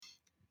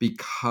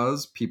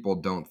because people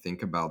don't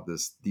think about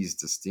these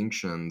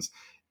distinctions,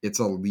 it's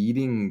a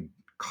leading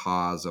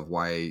cause of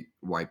why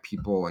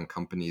people and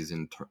companies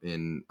in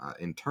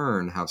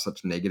turn have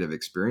such negative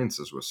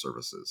experiences with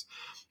services,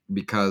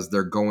 because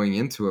they're going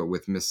into it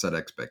with misset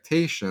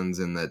expectations,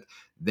 and that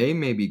they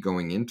may be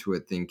going into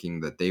it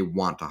thinking that they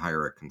want to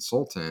hire a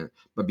consultant,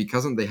 but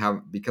because they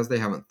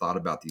haven't thought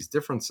about these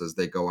differences,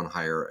 they go and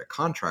hire a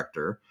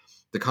contractor.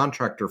 The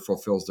contractor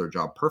fulfills their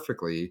job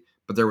perfectly,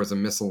 but there was a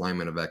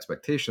misalignment of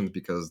expectations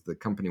because the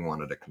company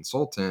wanted a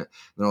consultant. And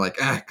they're like,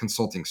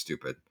 consulting's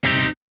stupid.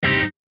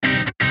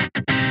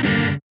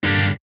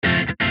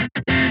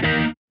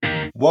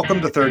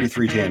 Welcome to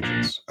 33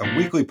 Tangents, a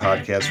weekly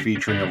podcast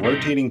featuring a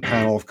rotating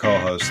panel of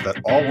co-hosts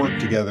that all work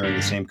together in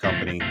the same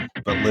company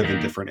but live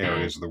in different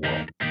areas of the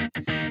world.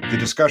 The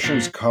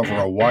discussions cover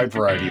a wide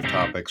variety of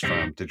topics,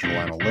 from digital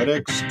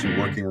analytics to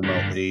working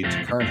remotely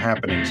to current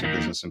happenings in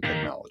business and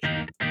technology.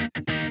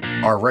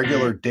 Our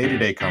regular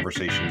day-to-day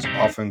conversations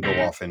often go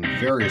off in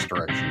various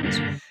directions,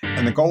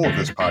 and the goal of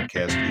this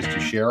podcast is to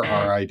share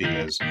our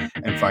ideas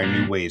and find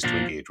new ways to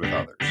engage with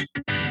others.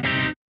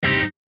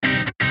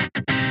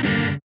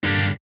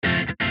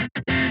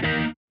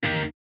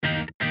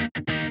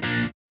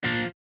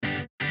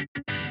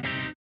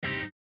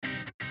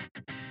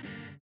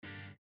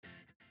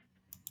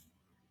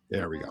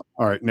 There we go.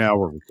 All right, now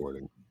we're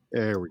recording.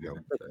 There we go.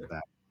 Okay.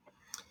 That.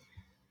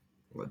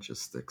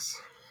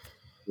 Logistics.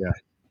 Yeah.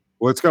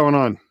 What's going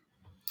on?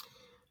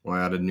 Well,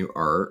 I added new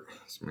art.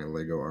 It's my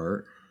Lego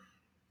art.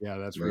 Yeah,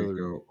 that's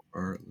Lego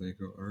art.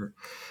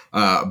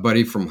 A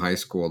buddy from high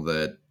school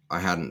that I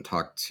hadn't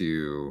talked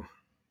to.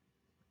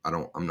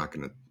 I'm not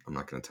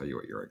gonna tell you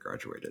what year I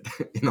graduated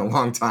in a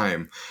long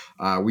time.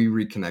 We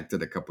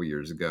reconnected a couple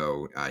years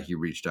ago. He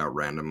reached out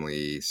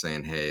randomly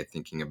saying, "Hey,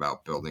 thinking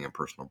about building a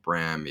personal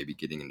brand, maybe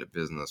getting into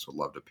business. Would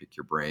love to pick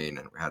your brain."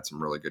 And we had some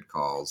really good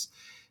calls.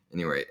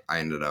 Anyway,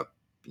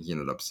 he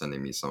ended up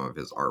sending me some of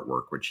his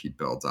artwork, which he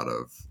builds out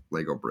of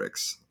Lego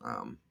bricks,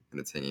 and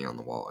it's hanging on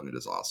the wall, and it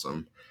is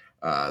awesome.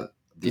 Does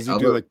he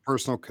do like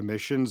personal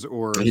commissions,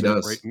 or he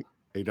does?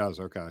 He does.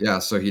 Okay. Yeah,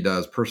 so he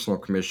does personal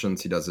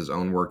commissions. He does his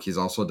own work. He's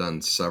also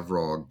done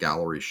several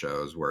gallery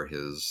shows where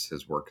his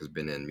work has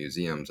been in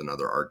museums and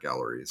other art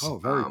galleries. Oh,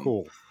 very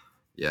cool.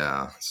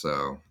 Yeah,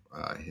 so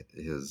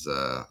his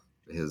I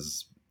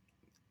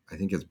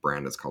think his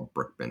brand is called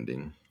Brick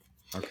Bending.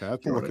 Okay, I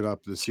have to look it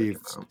up to see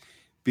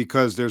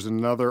because there's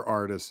another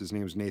artist. His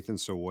name is Nathan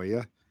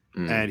Sawaya,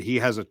 and he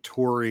has a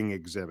touring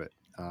exhibit.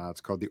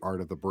 It's called The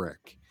Art of the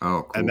Brick.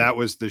 Oh, cool. And that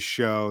was the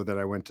show that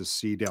I went to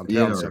see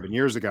downtown 7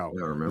 years ago.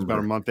 Yeah, I remember. It was about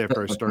a month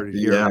after I started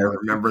here. Yeah, I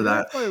remember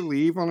that. If I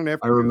leave on an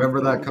afternoon. I remember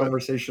that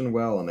conversation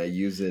well, and I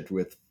use it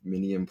with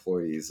many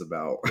employees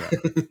about.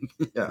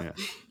 Yeah.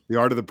 The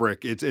Art of the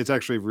Brick. It's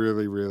actually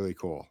really, really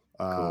cool.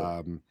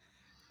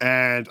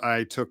 And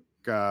I took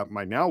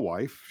my now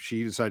wife.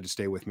 She decided to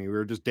stay with me. We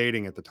were just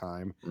dating at the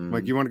time. I'm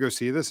like, you want to go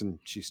see this? And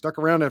she stuck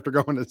around after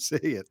going to see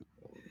it.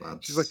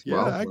 She's like,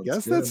 I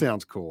guess that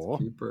sounds cool.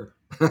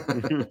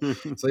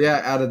 So yeah, I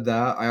added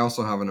that. I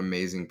also have an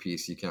amazing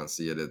piece. You can't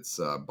see it. It's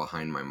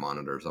behind my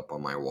monitors up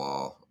on my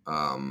wall.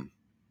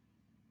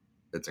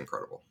 It's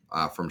incredible.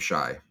 From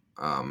Shai,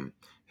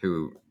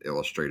 who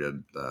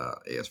illustrated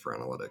AS for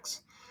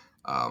Analytics.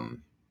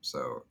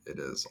 So it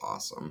is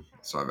awesome.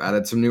 So I've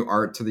added some new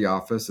art to the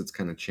office. It's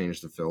kind of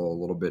changed the feel a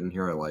little bit in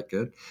here. I like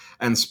it.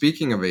 And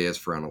speaking of AS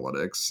for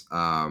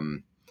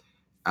Analytics,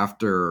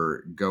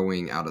 after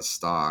going out of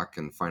stock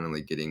and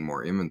finally getting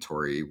more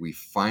inventory, we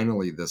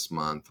finally this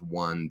month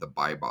won the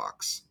buy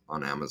box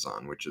on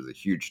Amazon, which is a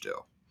huge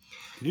deal.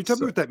 Can you tell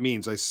me what that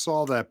means? I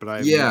saw that, but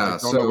I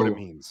don't know what it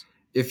means.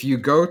 If you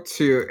go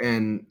to,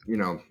 and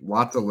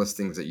lots of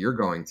listings that you're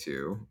going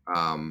to,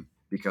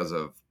 because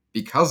of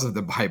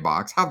the buy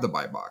box, have the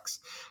buy box.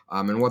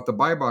 And what the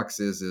buy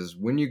box is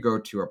when you go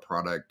to a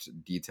product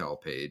detail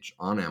page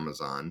on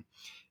Amazon,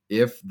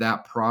 if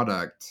that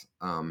product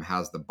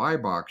has the buy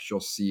box,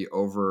 you'll see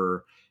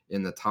over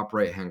in the top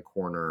right hand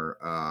corner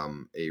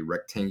a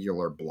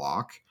rectangular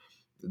block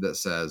that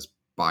says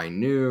buy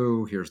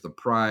new, here's the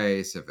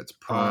price, if it's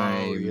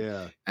prime. Oh,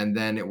 yeah. And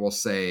then it will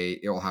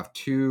have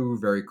two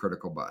very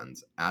critical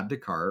buttons: add to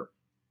cart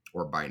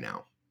or buy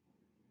now.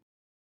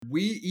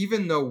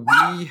 Even though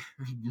we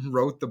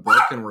wrote the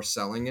book and we're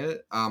selling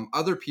it,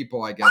 other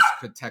people, I guess,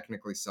 could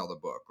technically sell the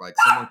book. Like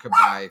someone could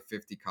buy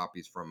 50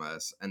 copies from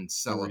us and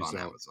sell it on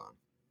Amazon.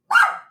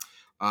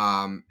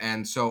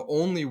 And so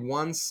only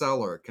one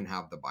seller can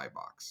have the buy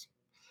box.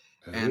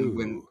 Ooh.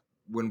 And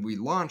when we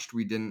launched,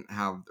 we didn't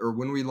have, or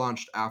when we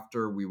launched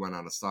after we went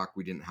out of stock,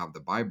 we didn't have the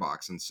buy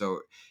box. And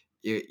so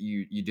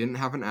you didn't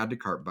have an add to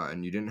cart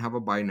button. You didn't have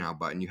a buy now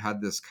button. You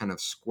had this kind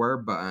of square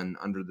button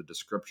under the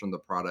description of the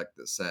product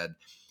that said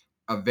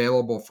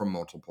available from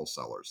multiple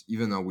sellers,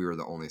 even though we were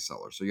the only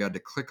seller. So you had to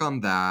click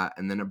on that,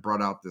 and then it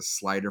brought out this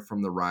slider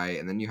from the right,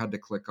 and then you had to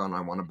click on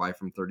I want to buy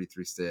from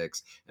 33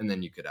 Sticks, and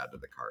then you could add to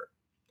the cart.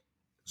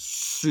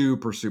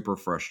 Super, super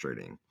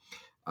frustrating.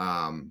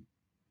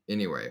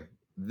 Anyway,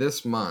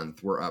 this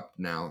month we're up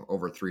now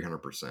over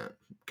 300%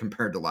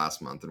 compared to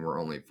last month, and we're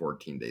only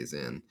 14 days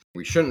in.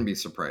 We shouldn't be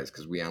surprised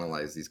because we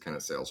analyze these kind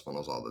of sales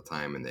funnels all the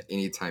time, and that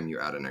anytime you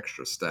add an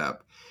extra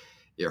step,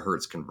 it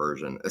hurts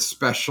conversion,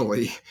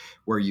 especially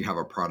where you have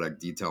a product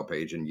detail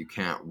page and you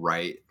can't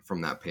write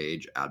from that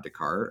page add to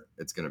cart.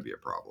 It's going to be a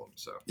problem.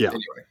 So Yeah.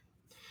 anyway,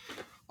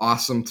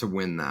 awesome to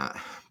win that,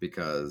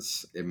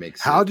 because it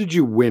makes How it did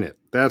you win it?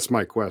 That's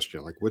my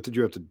question. Like, what did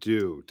you have to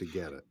do to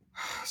get it?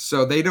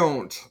 so they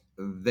don't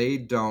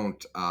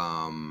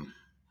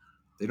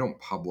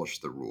publish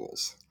the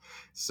rules.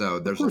 So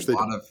Of there's a course they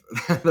lot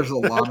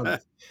don't.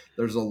 of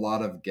there's a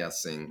lot of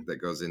guessing that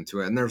goes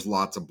into it, and there's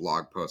lots of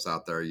blog posts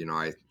out there.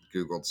 I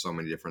googled so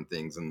many different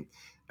things, and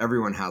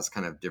everyone has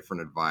kind of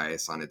different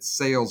advice on its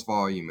sales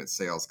volume, its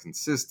sales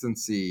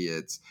consistency,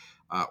 its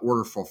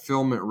order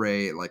fulfillment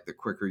rate. Like, the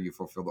quicker you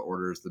fulfill the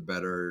orders, the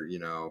better.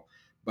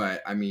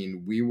 But I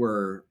mean,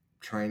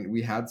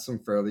 we had some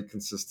fairly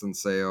consistent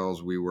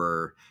sales. We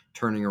were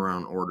turning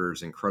around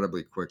orders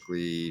incredibly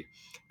quickly,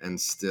 and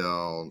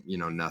still,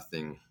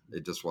 nothing.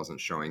 It just wasn't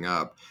showing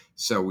up.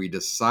 So we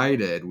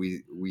decided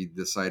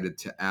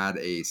to add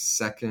a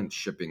second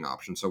shipping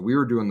option. So we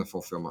were doing the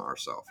fulfillment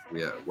ourselves. We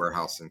had a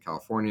warehouse in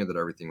California that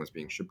everything was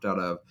being shipped out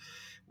of.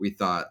 We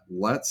thought,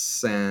 let's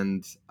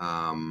send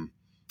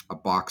a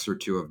box or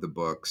two of the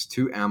books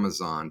to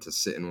Amazon to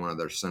sit in one of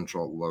their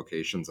central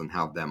locations and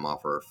have them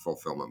offer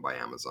fulfillment by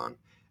Amazon.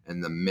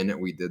 And the minute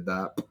we did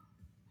that, the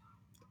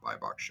buy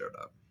box showed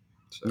up.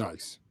 So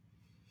Nice.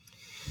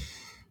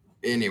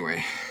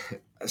 anyway,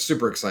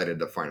 super excited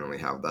to finally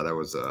have that. It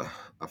was a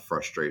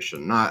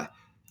frustration. Not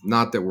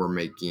that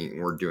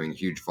we're doing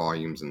huge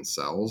volumes and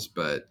sells,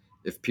 but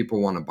if people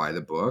want to buy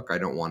the book, I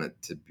don't want it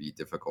to be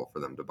difficult for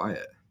them to buy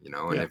it. And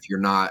Yeah. if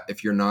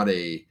you're not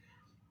a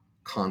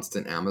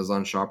constant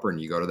Amazon shopper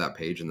and you go to that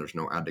page and there's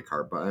no add to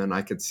cart button,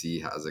 I could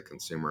see as a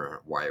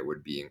consumer why it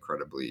would be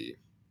incredibly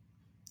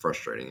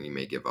frustrating and you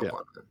may give up Yeah.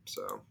 on it.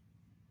 So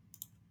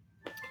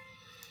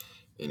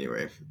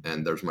anyway,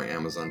 and there's my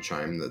Amazon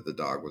chime that the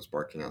dog was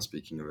barking at,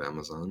 speaking of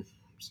Amazon.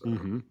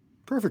 So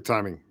Perfect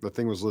timing. The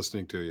thing was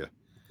listening to you.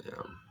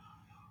 yeah,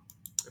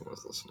 it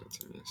was listening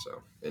to me.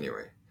 So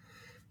anyway,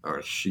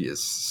 she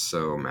is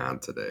so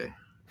mad today.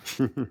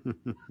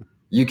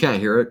 You can't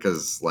hear it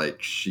because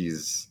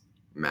she's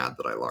mad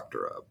that I locked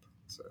her up.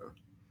 So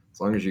as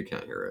long as you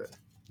can't hear it,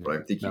 but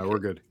I think you No, can. we're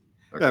good.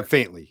 Okay. Yeah,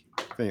 faintly.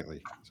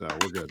 So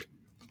we're good.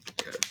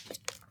 Okay.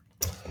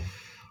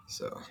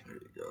 So there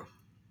you go.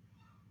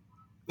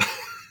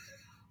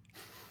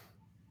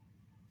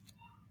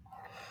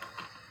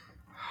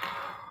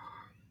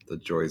 The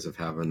joys of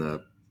having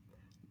a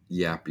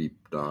yappy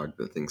dog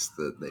that thinks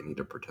that they need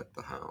to protect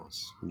the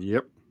house.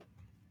 Yep.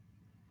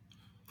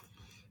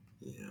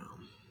 Yeah.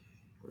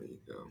 There you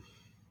go.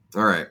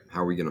 All right.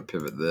 How are we going to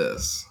pivot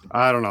this?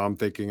 I don't know. I'm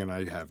thinking, and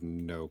I have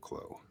no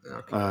clue.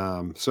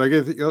 Okay. So I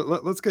guess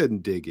let's go ahead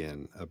and dig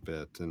in a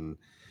bit. And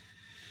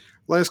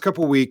last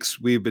couple weeks,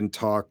 we've been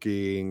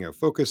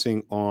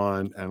focusing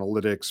on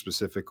analytics,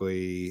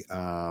 specifically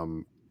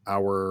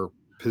our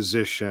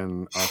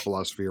position, our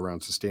philosophy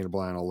around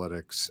sustainable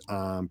analytics.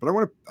 But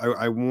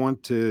I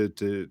want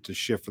to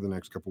shift for the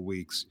next couple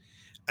weeks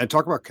and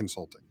talk about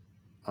consulting.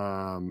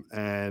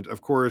 And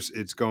of course,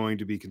 it's going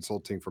to be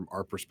consulting from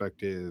our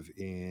perspective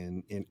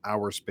in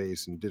our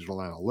space in digital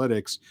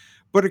analytics,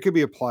 but it could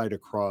be applied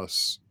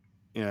across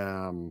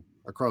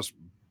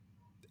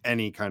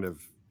any kind of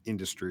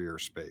industry or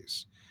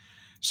space.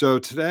 So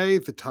today,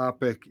 the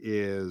topic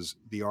is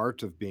the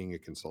art of being a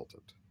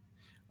consultant.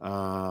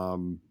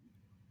 Um,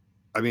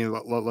 I mean,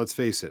 let's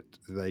face it,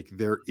 like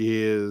there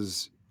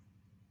is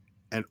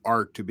an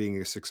art to being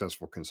a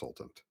successful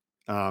consultant.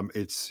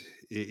 It's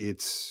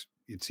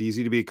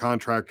easy to be a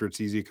contractor.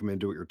 It's easy to come in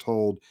and do what you're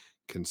told.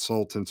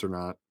 Consultants are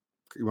not,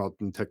 well,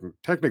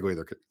 technically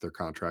they're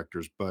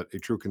contractors, but a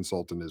true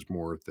consultant is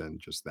more than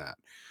just that.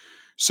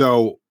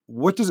 So,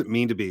 what does it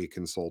mean to be a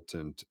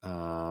consultant?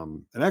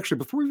 And actually,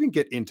 before we even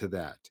get into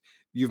that,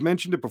 you've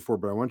mentioned it before,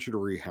 but I want you to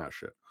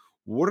rehash it.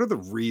 What are the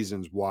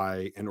reasons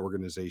why an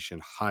organization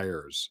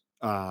hires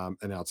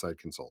an outside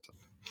consultant?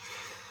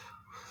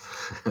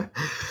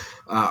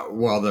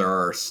 Well, there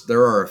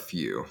are a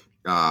few,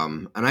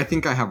 and I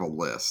think I have a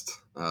list.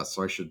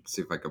 So I should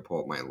see if I could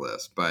pull up my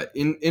list. But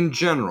in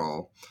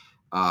general,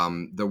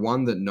 the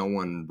one that no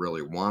one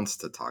really wants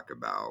to talk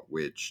about,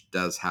 which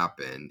does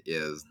happen,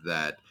 is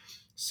that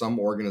some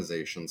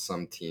organizations,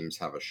 some teams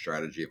have a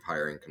strategy of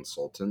hiring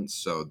consultants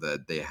so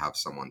that they have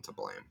someone to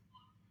blame.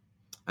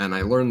 And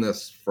I learned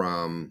this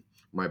from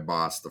my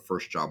boss, the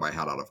first job I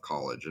had out of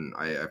college, and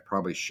I've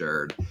probably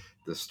shared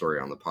this story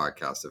on the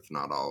podcast. If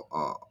not,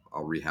 I'll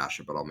rehash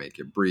it, but I'll make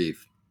it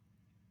brief.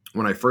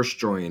 When I first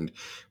joined,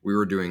 we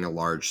were doing a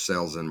large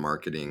sales and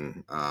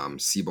marketing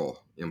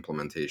Siebel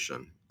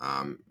implementation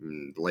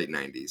in the late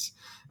 90s,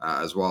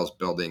 as well as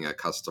building a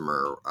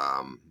customer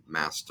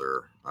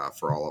master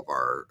for all of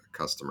our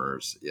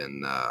customers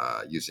in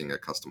using a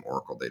custom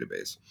Oracle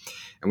database.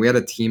 And we had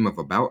a team of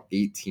about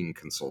 18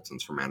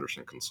 consultants from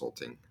Anderson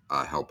Consulting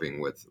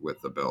helping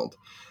with the build.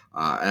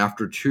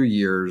 After 2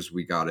 years,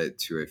 we got it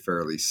to a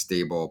fairly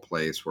stable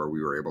place where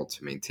we were able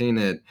to maintain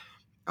it.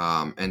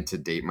 And to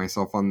date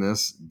myself on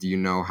this, do you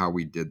know how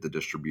we did the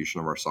distribution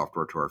of our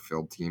software to our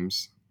field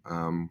teams?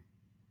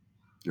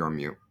 You're on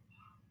mute.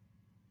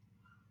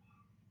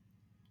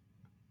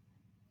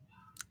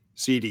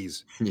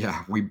 CDs.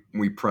 Yeah,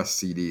 we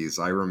pressed CDs.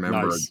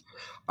 Nice.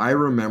 I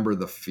remember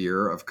the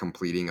fear of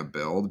completing a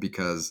build,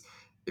 because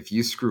if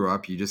you screw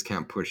up, you just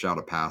can't push out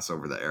a pass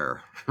over the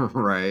air,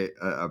 right?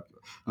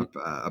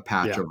 A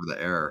patch Yeah. over the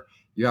air.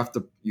 You have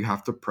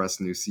to press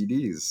new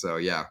CDs. So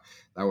yeah,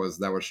 that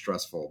was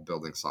stressful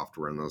building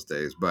software in those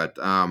days. But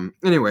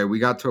anyway, we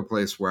got to a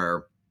place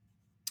where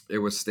it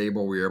was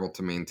stable. We were able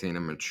to maintain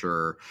and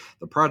mature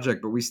the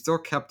project, but we still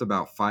kept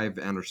about 5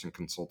 Anderson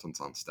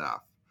consultants on staff.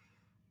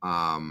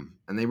 And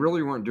they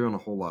really weren't doing a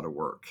whole lot of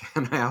work.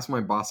 And I asked my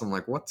boss, I'm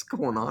like, what's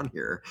going on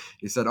here?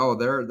 He said, oh,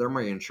 they're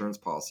my insurance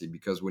policy,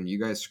 because when you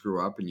guys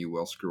screw up, and you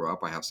will screw up,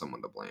 I have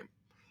someone to blame.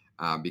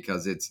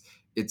 Because it's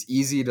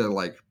easy to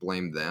like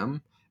blame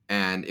them.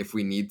 And if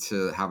we need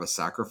to have a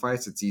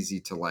sacrifice, it's easy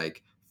to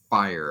like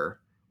fire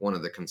one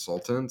of the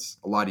consultants,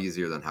 a lot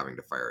easier than having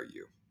to fire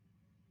you.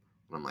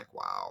 And I'm like,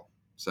 wow.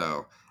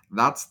 So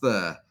that's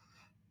the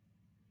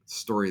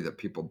story that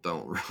people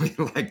don't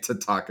really like to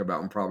talk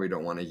about and probably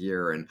don't want to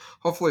hear. And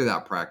hopefully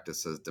that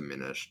practice has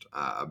diminished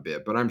a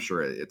bit, but I'm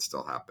sure it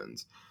still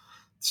happens.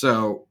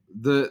 So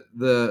the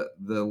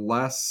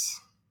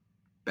less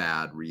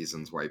bad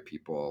reasons why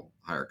people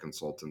hire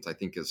consultants, I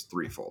think, is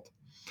threefold.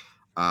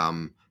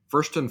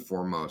 First and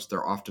foremost,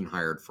 they're often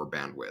hired for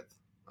bandwidth.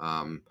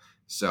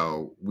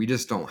 So we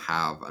just don't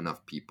have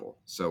enough people.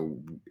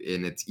 And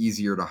it's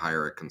easier to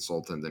hire a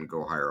consultant than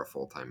go hire a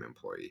full-time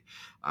employee.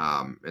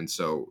 And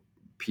so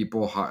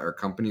people hire,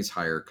 companies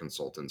hire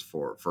consultants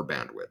for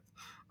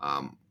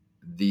bandwidth.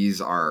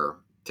 These are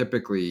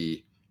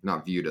typically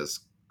not viewed as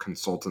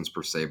consultants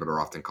per se, but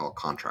are often called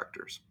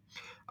contractors.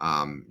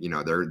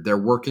 They're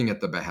working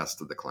at the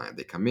behest of the client.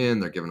 They come in,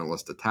 they're given a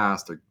list of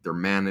tasks, they're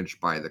managed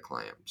by the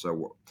client.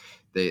 So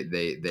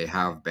they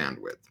have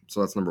bandwidth.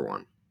 So that's number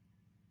one.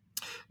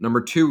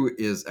 Number two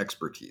is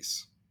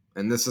expertise.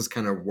 And this is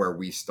kind of where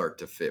we start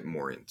to fit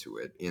more into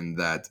it, in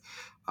that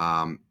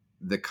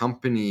the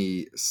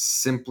company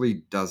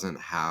simply doesn't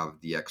have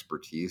the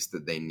expertise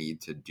that they need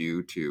to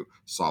do to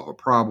solve a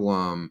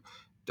problem,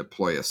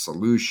 deploy a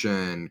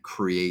solution,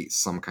 create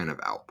some kind of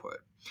output.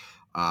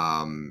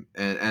 And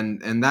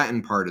that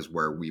in part is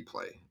where we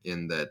play,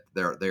 in that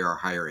they are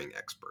hiring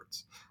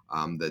experts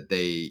that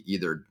they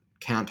either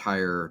can't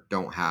hire,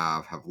 don't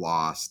have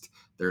lost.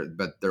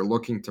 But they're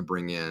looking to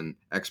bring in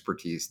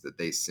expertise that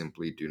they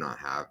simply do not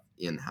have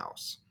in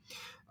house.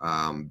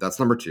 That's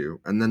number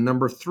two. And then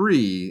number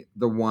three,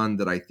 the one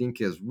that I think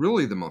is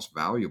really the most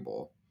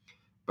valuable,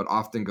 but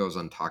often goes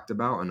untalked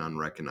about and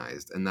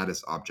unrecognized, and that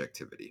is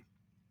objectivity.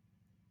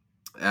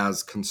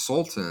 As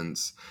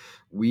consultants,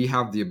 we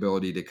have the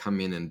ability to come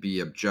in and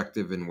be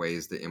objective in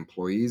ways that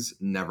employees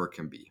never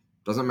can be.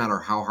 Doesn't matter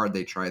how hard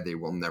they try, they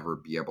will never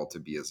be able to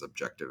be as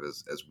objective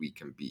as we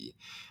can be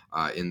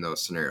in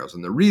those scenarios.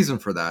 And the reason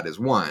for that is,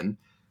 one,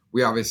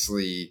 we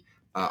obviously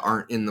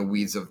aren't in the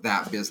weeds of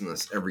that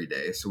business every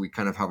day. So we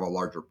kind of have a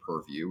larger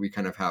purview. We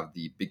kind of have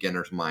the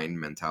beginner's mind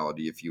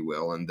mentality, if you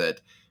will, and that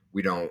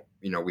we don't,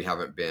 we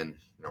haven't been,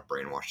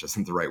 brainwashed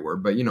isn't the right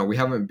word, but, we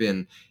haven't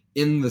been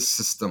in the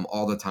system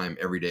all the time,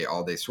 every day,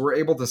 all day. So we're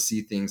able to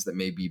see things that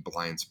may be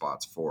blind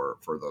spots for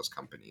those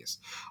companies.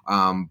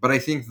 But I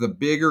think the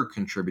bigger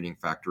contributing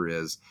factor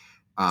is,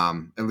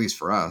 at least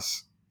for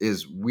us,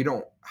 is we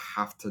don't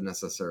have to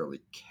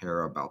necessarily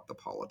care about the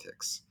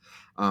politics.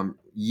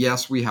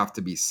 Yes, we have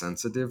to be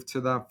sensitive to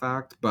that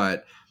fact,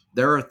 but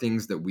there are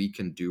things that we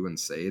can do and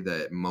say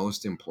that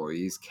most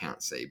employees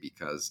can't say,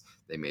 because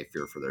they may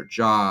fear for their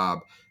job.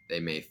 They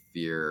may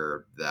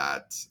fear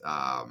that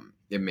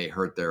it may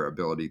hurt their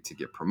ability to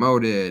get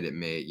promoted. It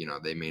may,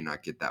 they may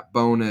not get that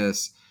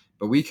bonus,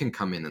 but we can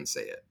come in and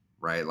say it,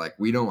 right? Like,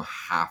 we don't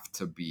have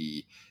to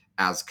be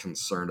as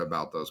concerned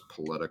about those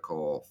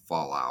political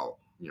fallout,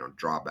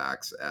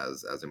 drawbacks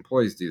as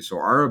employees do. So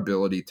our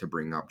ability to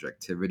bring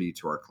objectivity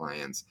to our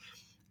clients,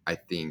 I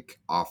think,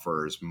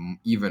 offers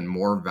even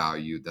more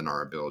value than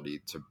our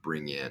ability to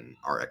bring in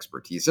our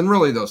expertise. And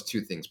really, those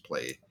two things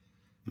play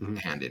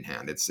hand in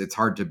hand. It's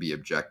hard to be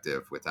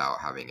objective without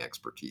having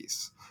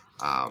expertise.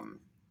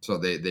 So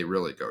they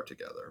really go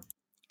together.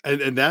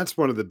 And that's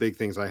one of the big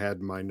things I had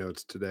in my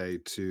notes today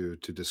to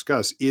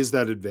discuss, is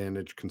that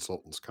advantage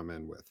consultants come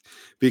in with.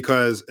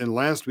 Because in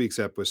last week's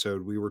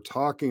episode, we were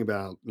talking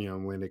about,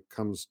 when it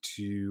comes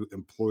to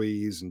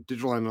employees and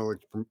digital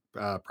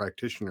analytics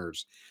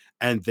practitioners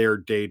and their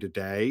day to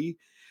day,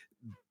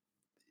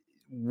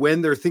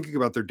 when they're thinking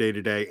about their day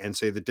to day and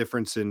say the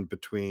difference in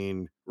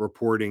between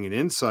reporting and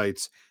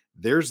insights,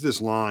 there's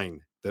this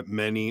line that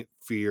many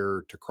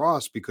fear to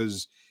cross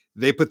because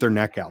they put their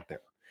neck out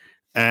there,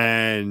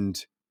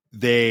 and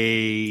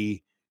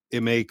it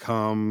may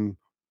come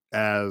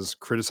as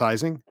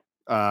criticizing,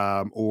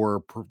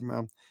 or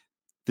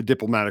the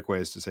diplomatic way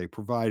is to say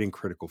providing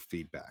critical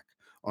feedback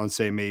on,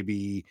 say,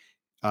 maybe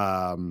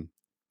um,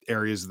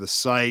 areas of the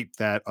site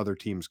that other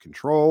teams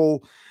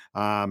control.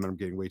 And I'm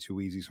getting way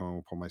too easy, so I'm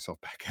gonna pull myself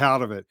back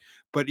out of it.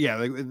 But yeah,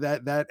 like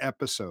that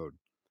episode,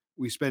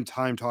 we spent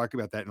time talking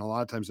about that, and a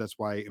lot of times that's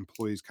why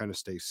employees kind of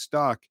stay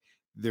stuck.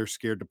 They're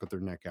scared to put their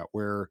neck out.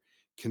 Where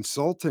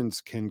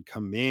consultants can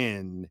come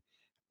in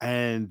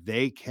and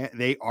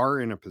they are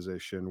in a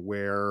position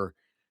where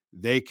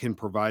they can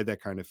provide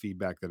that kind of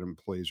feedback that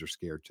employees are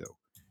scared to.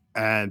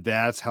 And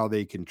that's how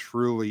they can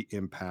truly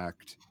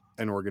impact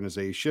an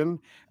organization.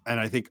 And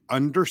I think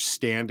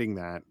understanding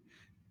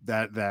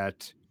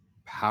that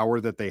power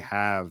that they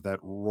have, that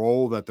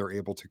role that they're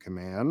able to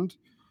command,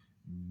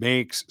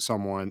 makes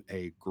someone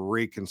a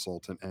great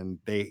consultant, and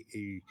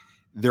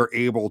they're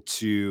able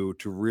to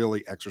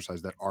really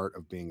exercise that art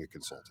of being a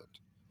consultant.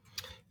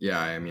 Yeah,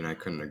 I mean, I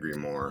couldn't agree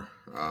more,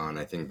 and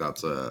I think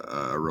that's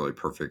a really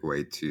perfect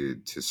way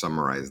to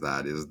summarize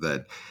that. Is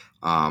that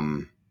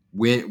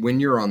when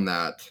you're on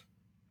that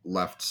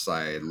left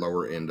side,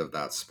 lower end of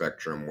that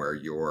spectrum, where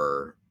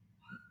you're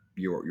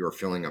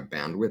feeling a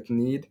bandwidth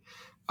need,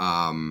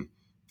 um,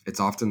 it's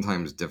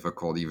oftentimes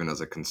difficult, even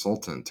as a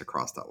consultant, to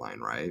cross that line,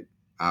 right?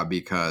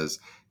 Because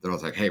they're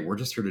like, "Hey, we're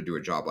just here to do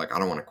a job. Like, I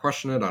don't want to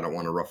question it. I don't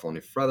want to ruffle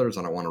any feathers.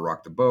 I don't want to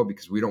rock the boat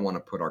because we don't want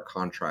to put our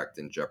contract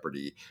in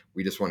jeopardy.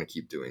 We just want to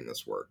keep doing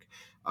this work."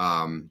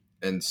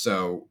 And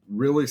so,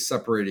 really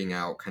separating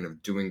out kind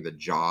of doing the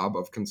job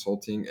of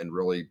consulting and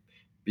really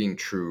being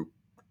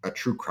a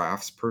true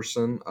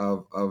craftsperson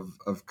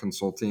of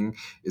consulting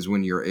is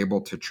when you're able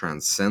to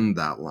transcend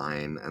that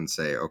line and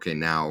say, okay,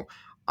 now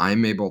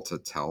I'm able to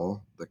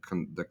tell the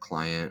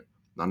client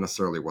not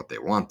necessarily what they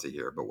want to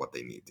hear, but what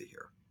they need to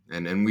hear.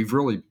 And we've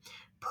really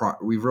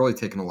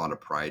taken a lot of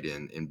pride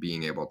in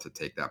being able to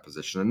take that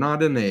position, and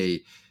not in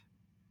a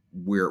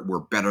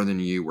we're better than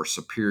you, we're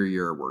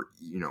superior,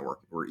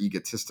 we're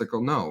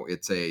egotistical. No,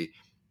 it's a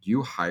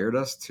you hired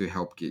us to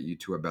help get you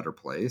to a better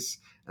place,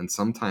 and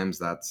sometimes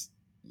that's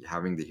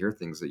having to hear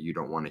things that you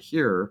don't want to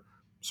hear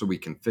so we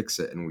can fix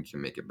it and we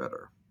can make it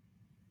better.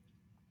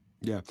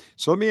 Yeah.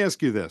 So let me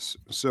ask you this.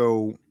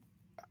 So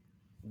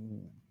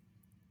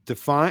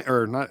define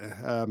or not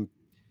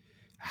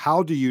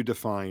how do you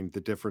define the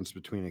difference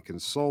between a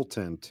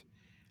consultant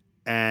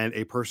and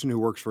a person who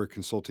works for a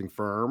consulting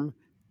firm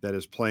that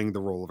is playing the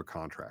role of a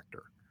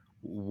contractor?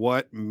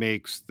 What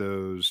makes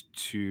those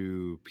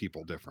two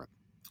people different?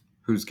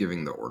 Who's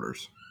giving the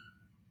orders?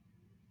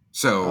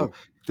 So Oh,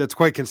 that's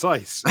quite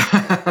concise.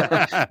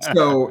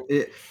 so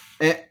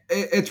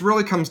it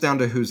really comes down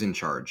to who's in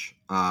charge.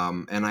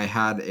 And I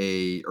had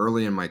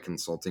early in my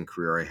consulting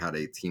career, I had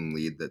a team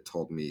lead that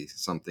told me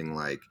something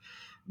like,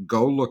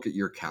 "Go look at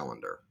your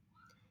calendar.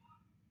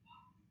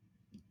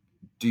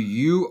 Do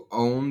you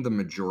own the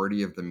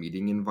majority of the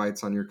meeting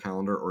invites on your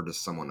calendar, or does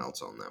someone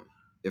else own them?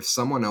 If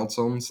someone else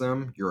owns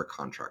them, you're a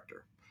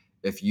contractor.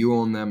 If you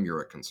own them,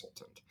 you're a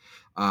consultant."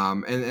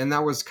 And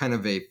that was kind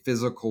of a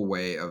physical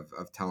way of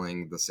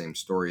telling the same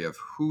story of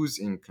who's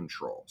in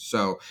control.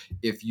 So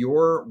if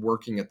you're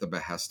working at the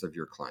behest of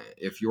your client,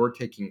 if you're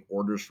taking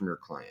orders from your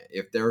client,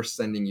 if they're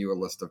sending you a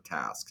list of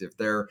tasks, if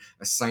they're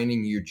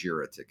assigning you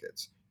JIRA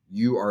tickets,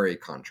 you are a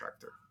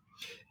contractor.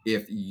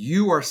 If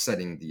you are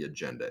setting the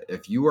agenda,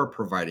 if you are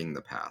providing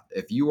the path,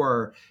 if you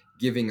are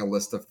giving a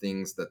list of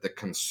things that the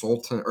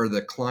consultant or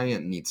the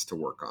client needs to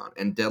work on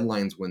and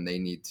deadlines when they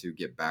need to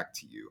get back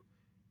to you,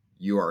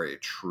 you are a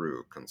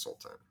true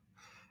consultant.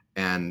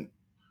 And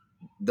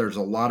there's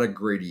a lot of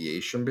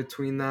gradation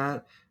between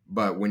that.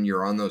 But when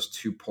you're on those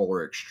two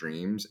polar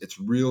extremes, it's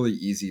really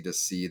easy to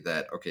see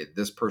that, okay,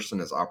 this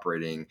person is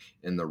operating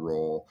in the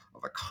role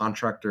of a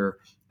contractor,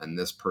 and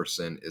this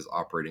person is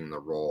operating in the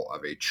role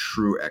of a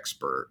true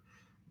expert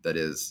that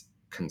is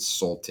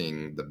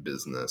consulting the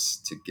business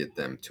to get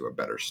them to a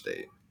better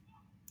state.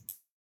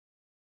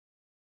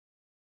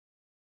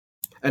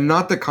 And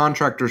not that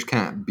contractors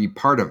can't be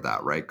part of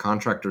that, right?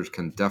 Contractors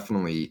can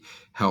definitely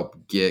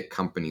help get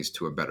companies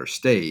to a better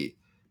state,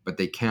 but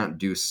they can't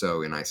do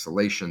so in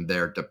isolation.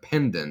 They're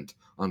dependent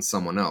on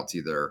someone else,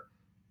 either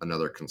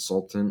another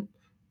consultant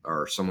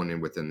or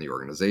someone within the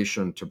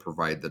organization, to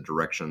provide the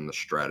direction, the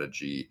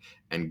strategy,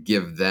 and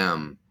give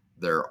them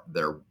their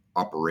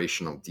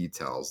operational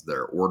details,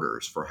 their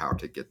orders for how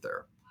to get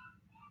there.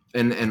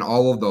 And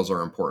all of those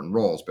are important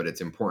roles, but it's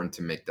important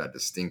to make that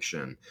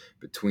distinction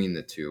between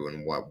the two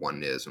and what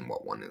one is and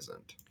what one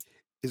isn't.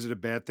 Is it a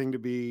bad thing to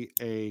be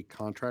a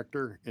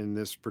contractor in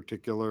this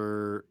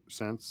particular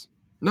sense?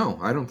 No,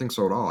 I don't think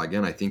so at all.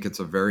 Again, I think it's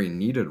a very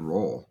needed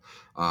role,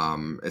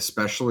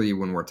 especially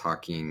when we're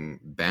talking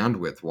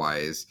bandwidth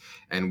wise.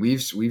 And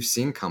we've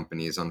seen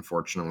companies,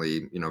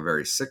 unfortunately,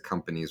 very sick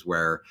companies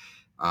where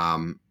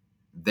um,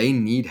 they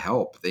need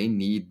help. They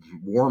need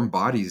warm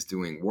bodies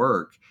doing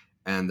work,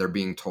 and they're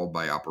being told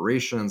by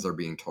operations, they're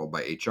being told by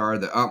HR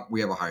that, oh,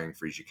 we have a hiring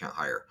freeze, you can't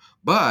hire,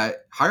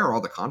 but hire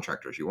all the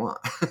contractors you want.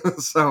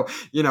 So,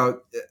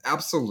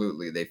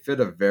 absolutely, they fit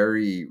a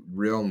very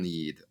real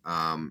need.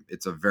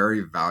 It's a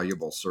very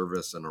valuable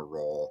service and a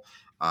role.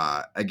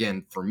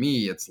 Again, for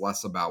me, it's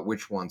less about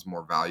which one's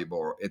more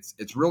valuable.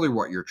 It's really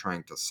what you're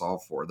trying to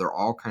solve for. They're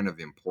all kind of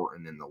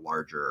important in the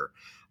larger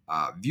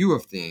view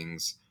of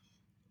things,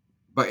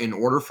 but in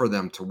order for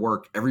them to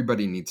work,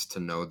 everybody needs to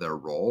know their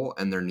role,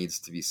 and there needs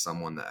to be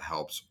someone that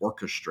helps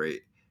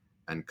orchestrate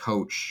and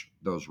coach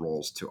those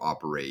roles to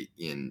operate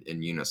in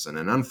unison.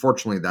 And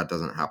unfortunately, that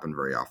doesn't happen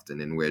very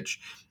often, in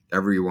which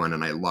everyone,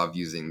 and I love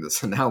using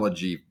this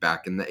analogy,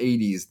 back in the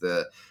 80s,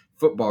 the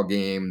football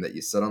game that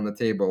you sit on the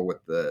table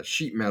with the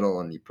sheet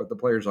metal and you put the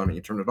players on it,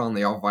 you turn it on,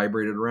 they all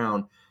vibrated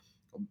around.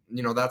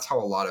 That's how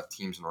a lot of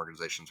teams and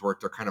organizations work.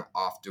 They're kind of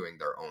off doing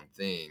their own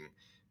thing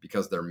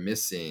because they're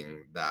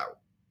missing that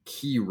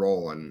key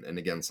role. And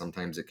again,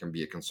 sometimes it can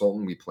be a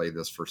consultant. We play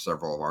this for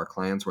several of our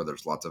clients where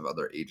there's lots of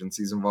other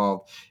agencies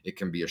involved. It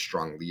can be a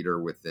strong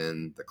leader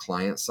within the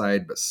client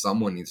side, but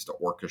someone needs to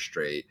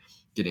orchestrate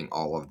getting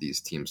all of these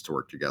teams to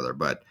work together.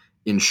 But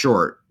in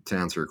short, to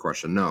answer your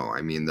question, no.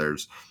 I mean,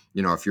 there's,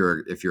 if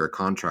you're a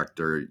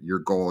contractor, your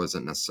goal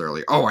isn't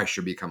necessarily, oh, I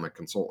should become a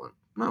consultant.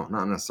 No,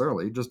 not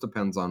necessarily. It just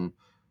depends on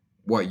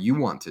what you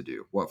want to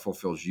do, what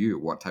fulfills you,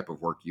 what type of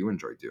work you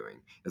enjoy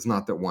doing. It's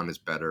not that one is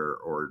better,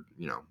 or,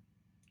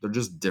 they're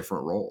just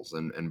different roles,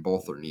 and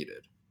both are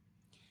needed.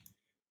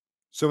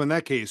 So in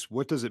that case,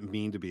 what does it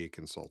mean to be a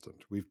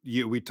consultant?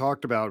 We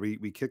talked about,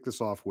 we kicked this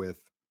off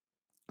with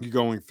you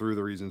going through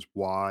the reasons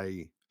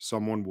why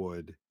someone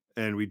would,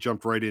 and we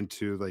jumped right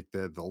into like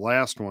the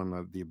last one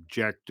of the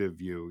objective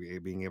view,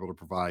 being able to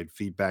provide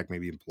feedback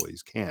maybe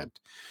employees can't.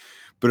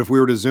 But if we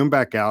were to zoom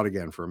back out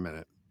again for a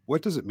minute,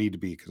 what does it mean to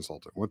be a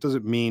consultant? What does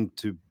it mean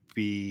to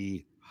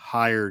be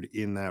hired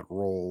in that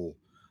role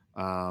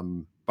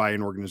by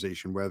an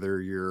organization,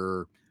 whether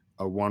you're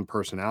a one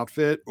person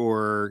outfit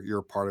or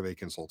you're part of a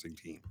consulting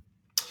team?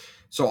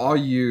 So I'll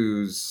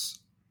use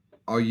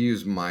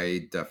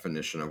my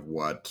definition of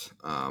what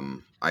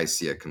I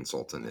see a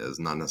consultant is,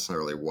 not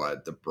necessarily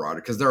what the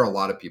broader, because there are a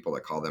lot of people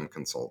that call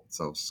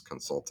themselves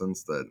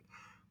consultants that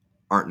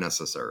aren't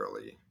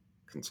necessarily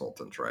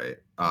consultants, right?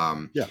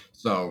 Yeah.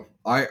 So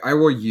I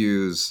will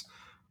use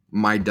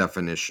my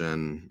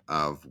definition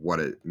of what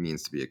it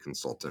means to be a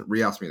consultant.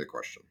 Re-ask me the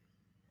question.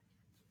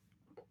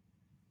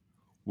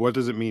 What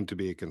does it mean to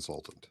be a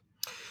consultant?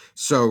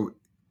 So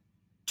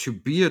to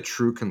be a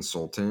true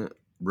consultant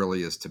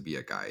really is to be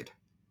a guide.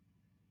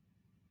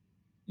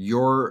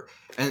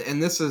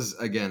 And this is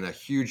again a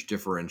huge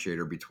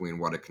differentiator between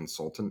what a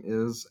consultant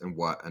is and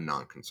what a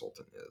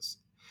non-consultant is.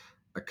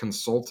 A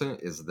consultant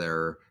is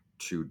there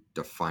to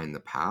define the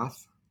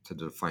path, to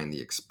define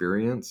the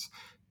experience,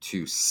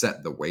 to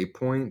set the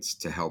waypoints,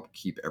 to help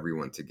keep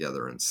everyone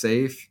together and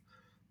safe.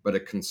 But a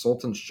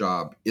consultant's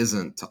job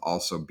isn't to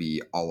also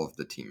be all of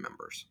the team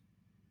members.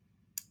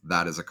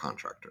 That is a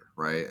contractor,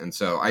 right? And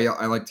so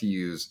I like to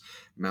use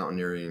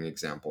mountaineering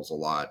examples a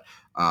lot.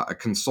 A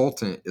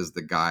consultant is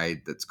the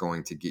guide that's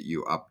going to get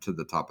you up to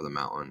the top of the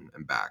mountain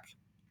and back.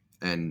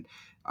 And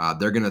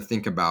they're going to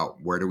think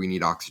about, where do we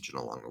need oxygen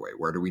along the way?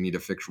 Where do we need to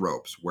fix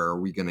ropes? Where are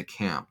we going to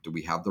camp? Do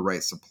we have the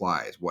right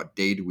supplies? What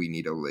day do we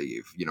need to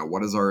leave?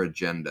 What is our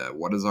agenda?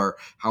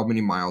 How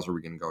many miles are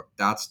we going to go?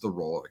 That's the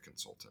role of a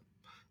consultant.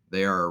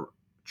 They are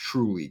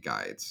truly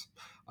guides.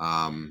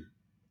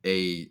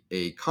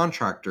 A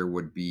contractor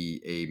would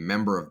be a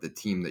member of the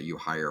team that you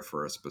hire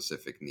for a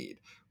specific need.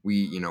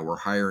 We're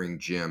hiring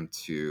Jim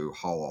to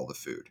haul all the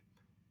food.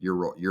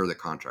 You're the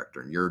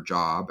contractor, and your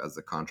job as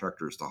the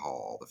contractor is to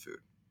haul all the food,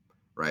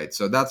 right?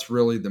 So that's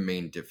really the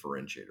main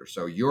differentiator.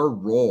 So your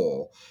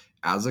role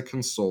as a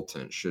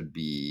consultant should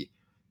be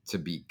to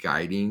be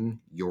guiding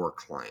your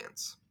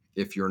clients.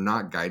 If you're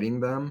not guiding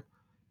them,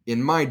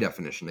 in my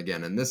definition,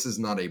 again, and this is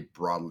not a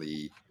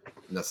broadly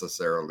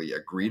necessarily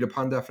agreed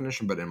upon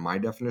definition, but in my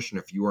definition,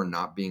 if you are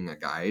not being a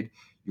guide,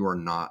 you are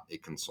not a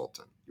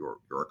consultant.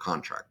 You're a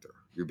contractor.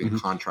 You're being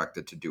Mhm.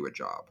 contracted to do a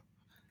job.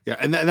 Yeah,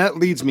 and that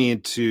leads me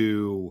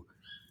into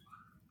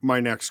my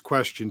next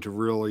question to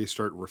really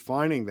start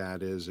refining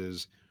that is,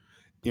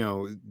 you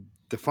know,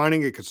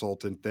 defining a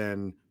consultant,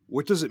 then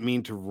what does it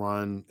mean to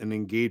run an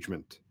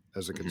engagement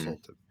as a Mm-hmm.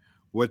 consultant?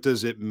 What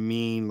does it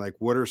mean? Like,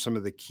 what are some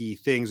of the key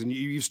things? And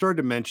you started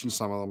to mention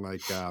some of them,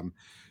 like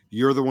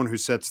you're the one who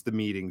sets the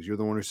meetings, you're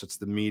the one who sets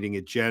the meeting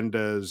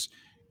agendas.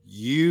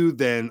 You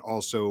then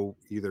also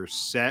either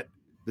set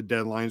the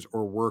deadlines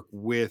or work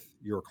with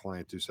your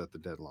client to set the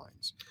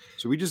deadlines.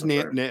 So we just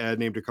That's right.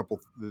 named a couple,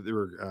 there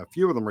were a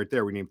few of them right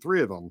there. We named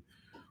three of them.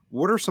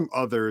 What are some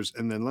others?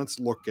 And then let's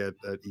look at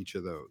each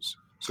of those.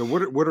 So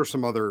what are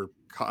some other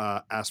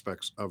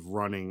aspects of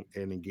running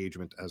an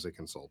engagement as a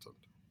consultant?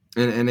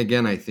 And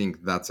again, I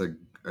think that's a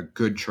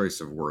good choice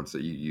of words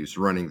that you use,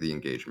 running the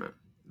engagement,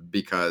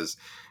 because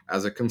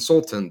as a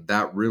consultant,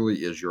 that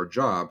really is your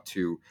job,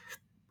 to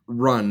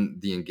run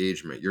the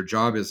engagement. Your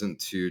job isn't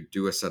to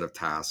do a set of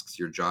tasks.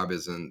 Your job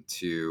isn't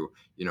to,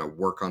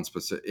 work on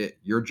specific,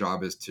 your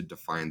job is to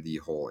define the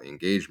whole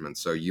engagement.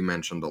 So you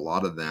mentioned a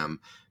lot of them,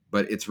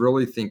 but it's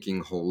really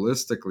thinking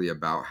holistically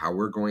about how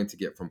we're going to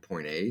get from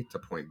point A to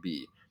point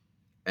B.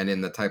 And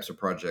in the types of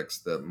projects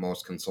that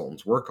most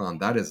consultants work on,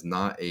 that is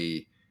not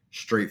a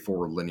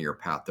straightforward linear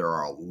path. There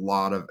are a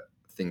lot of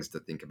things to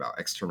think about: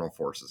 external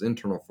forces,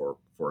 internal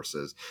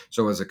forces.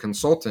 So as a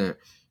consultant,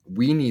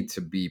 we need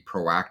to be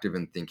proactive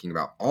in thinking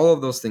about all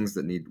of those things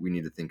that we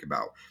need to think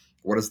about.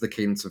 What is the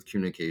cadence of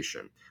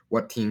communication?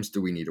 What teams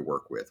do we need to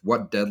work with?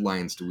 What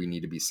deadlines do we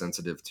need to be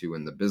sensitive to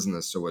in the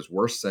business? So as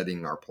we're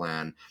setting our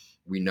plan,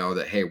 we know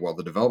that, hey, well,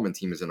 the development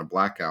team is in a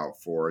blackout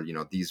for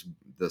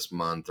this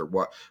month, or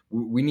what.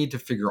 We need to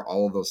figure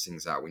all of those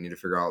things out. We need to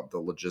figure out the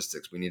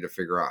logistics. We need to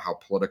figure out how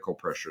political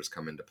pressures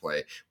come into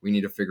play. We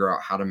need to figure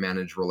out how to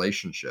manage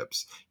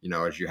relationships.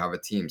 As you have a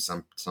team,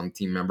 some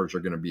team members are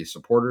going to be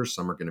supporters,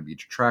 some are going to be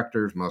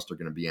detractors, most are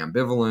going to be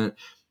ambivalent.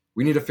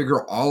 We need to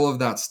figure all of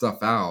that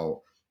stuff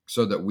out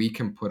so that we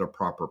can put a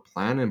proper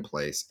plan in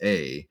place,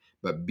 A,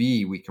 but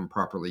B, we can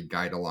properly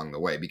guide along the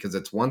way. Because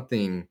it's one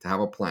thing to have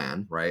a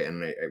plan, right?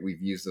 And we've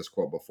used this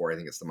quote before. I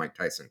think it's the Mike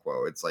Tyson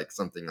quote. It's like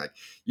something like,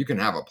 you can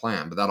have a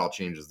plan, but that all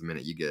changes the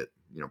minute you get,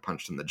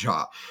 punched in the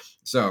jaw.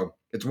 So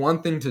it's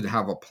one thing to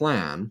have a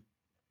plan,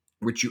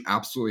 which you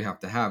absolutely have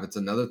to have. It's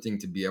another thing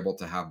to be able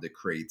to have the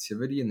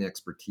creativity and the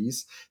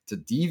expertise to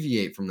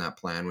deviate from that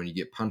plan when you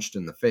get punched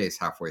in the face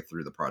halfway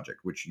through the project,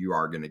 which you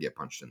are going to get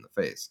punched in the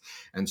face.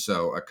 And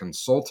so a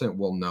consultant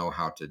will know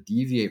how to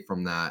deviate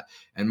from that.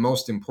 And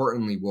most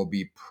importantly, will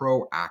be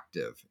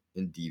proactive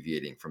in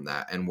deviating from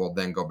that. And will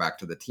then go back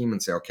to the team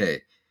and say,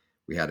 okay,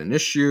 we had an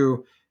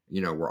issue.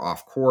 We're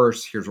off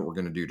course. Here's what we're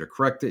going to do to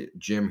correct it.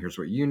 Jim, here's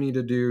what you need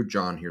to do.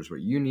 John, here's what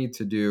you need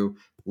to do.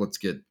 Let's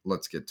get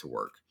to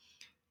work.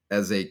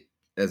 As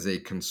a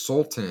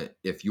consultant,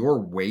 if you're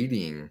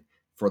waiting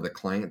for the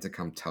client to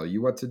come tell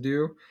you what to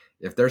do,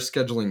 if they're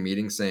scheduling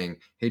meetings saying,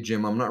 hey,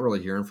 Jim, I'm not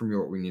really hearing from you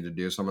what we need to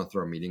do, so I'm going to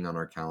throw a meeting on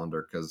our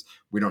calendar because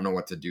we don't know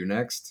what to do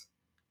next,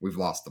 we've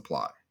lost the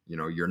plot.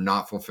 You're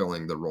not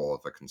fulfilling the role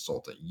of a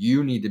consultant.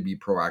 You need to be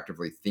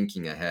proactively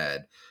thinking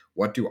ahead.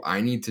 What do I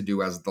need to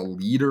do as the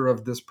leader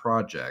of this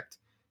project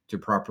to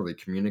properly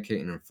communicate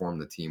and inform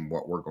the team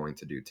what we're going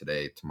to do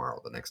today, tomorrow,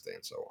 the next day,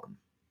 and so on?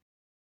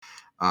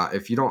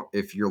 If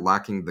you're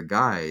lacking the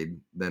guide,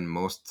 then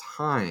most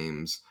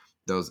times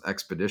those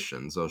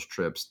expeditions, those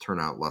trips turn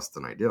out less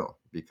than ideal,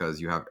 because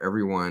you have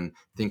everyone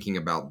thinking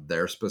about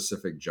their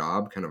specific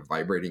job, kind of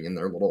vibrating in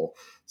their little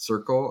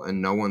circle,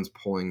 and no one's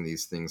pulling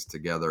these things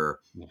together.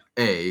 Yeah.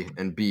 A,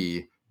 and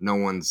B, no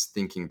one's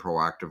thinking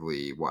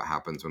proactively what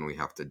happens when we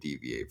have to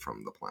deviate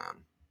from the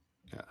plan.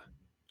 Yeah.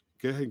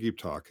 Go ahead and keep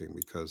talking,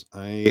 because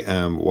I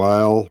am,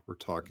 while we're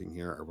talking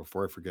here, or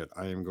before I forget,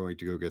 I am going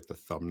to go get the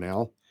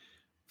thumbnail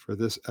for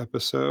this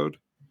episode.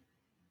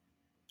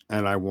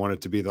 And I want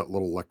it to be that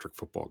little electric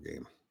football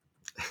game.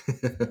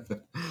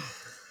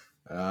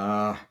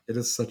 It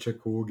is such a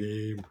cool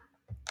game.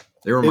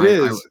 It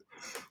is.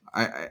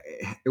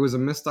 It was a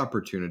missed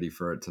opportunity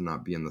for it to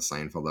not be in the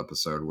Seinfeld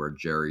episode where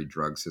Jerry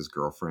drugs his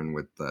girlfriend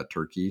with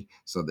turkey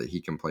so that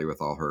he can play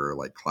with all her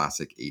like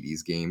classic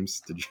 80s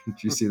games. Did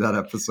you see that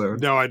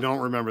episode? No, I don't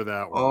remember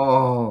that one.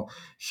 Oh,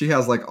 she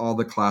has like all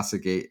the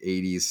classic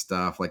 80s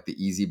stuff, like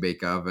the Easy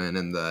Bake Oven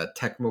and the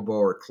Tecmo Bowl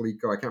or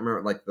Coleco. I can't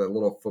remember, like the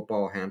little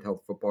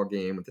handheld football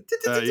game with the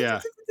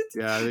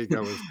yeah, I think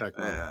that was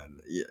Tecmo.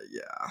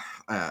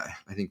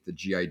 I think the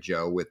GI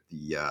Joe with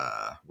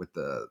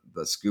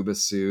the scuba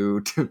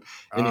suit.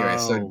 Anyway,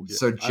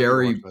 so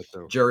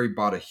Jerry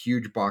bought a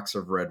huge box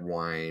of red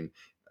wine,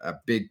 a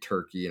big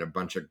turkey, and a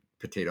bunch of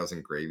potatoes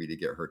and gravy to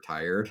get her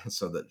tired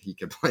so that he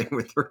could play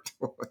with her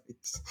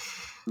toys.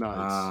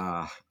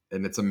 Nice.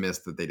 And it's a miss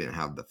that they didn't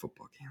have the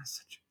football game.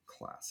 It's such a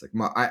classic.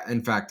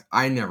 In fact,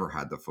 I never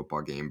had the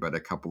football game, but a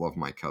couple of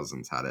my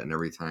cousins had it. And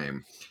every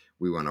time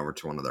we went over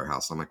to one of their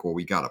houses, I'm like, well,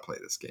 we got to play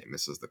this game.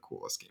 This is the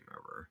coolest game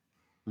ever.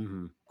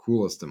 Mm-hmm.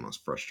 Coolest and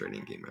most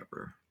frustrating game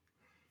ever.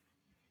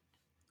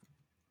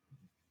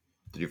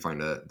 Did you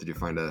find a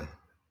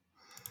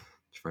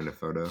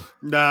photo?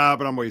 Nah,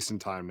 but I'm wasting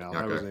time now. Okay.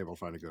 I wasn't able to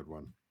find a good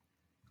one,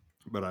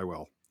 but I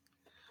will.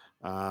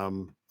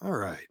 All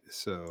right.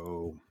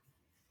 So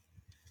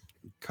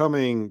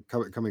coming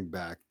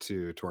back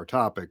to our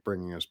topic,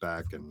 bringing us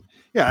back, and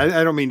yeah,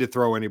 I don't mean to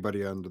throw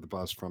anybody under the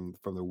bus from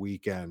the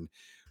weekend,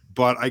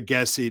 but I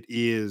guess it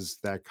is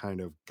that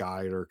kind of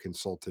guide or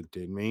consultant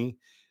in me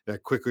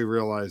that quickly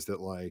realized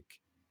that,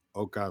 like,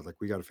 oh God, like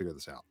we got to figure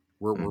this out.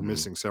 We're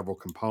missing several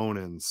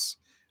components,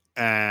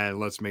 and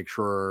let's make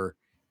sure,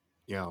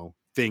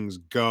 things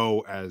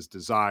go as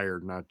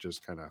desired, not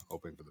just kind of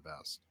hoping for the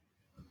best.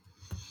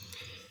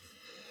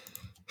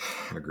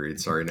 Agreed.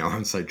 Sorry, now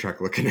I'm sidetracked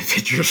looking at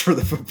pictures for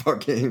the football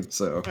game.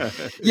 So,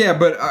 yeah,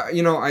 but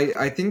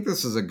I think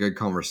this is a good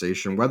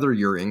conversation. Whether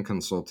you're in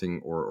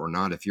consulting or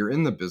not, if you're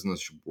in the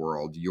business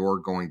world, you're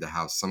going to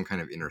have some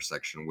kind of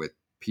intersection with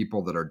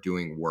people that are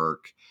doing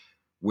work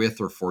with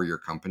or for your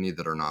company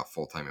that are not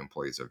full-time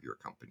employees of your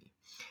company.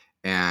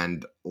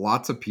 And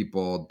lots of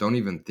people don't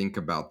even think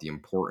about the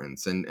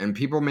importance, and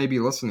people may be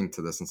listening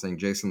to this and saying,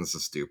 Jason, this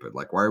is stupid.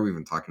 Like, why are we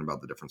even talking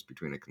about the difference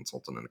between a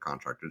consultant and a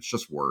contractor? It's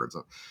just words.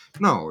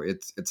 No,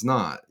 it's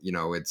not.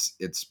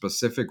 It's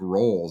specific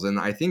roles. And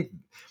I think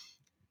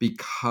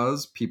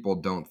because people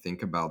don't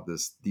think about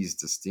these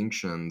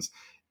distinctions,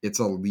 it's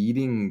a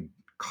leading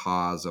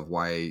cause of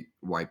why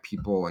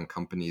people and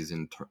companies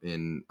in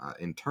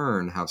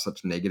turn have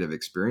such negative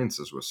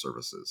experiences with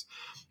services,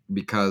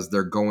 because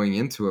they're going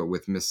into it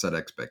with misset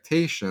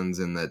expectations,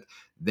 and that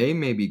they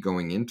may be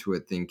going into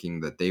it thinking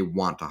that they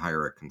want to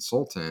hire a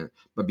consultant,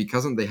 but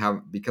because they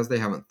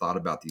haven't thought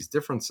about these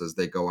differences,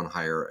 they go and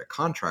hire a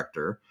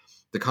contractor.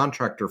 The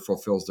contractor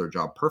fulfills their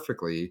job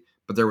perfectly,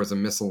 but there was a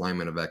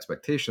misalignment of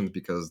expectations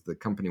because the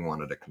company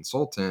wanted a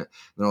consultant.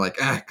 They're like,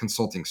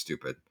 consulting's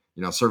stupid.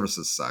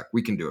 Services suck.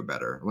 We can do it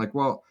better. Like,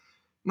 well,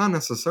 not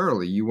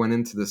necessarily. You went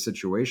into the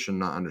situation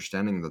not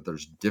understanding that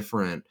there's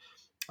different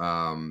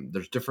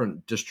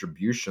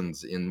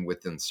distributions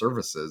within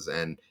services,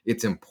 and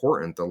it's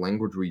important. The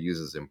language we use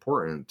is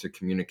important to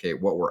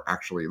communicate what we're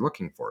actually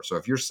looking for. So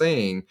if you're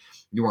saying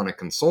you want a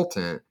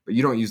consultant but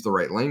you don't use the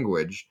right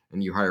language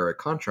and you hire a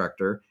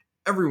contractor,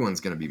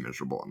 everyone's going to be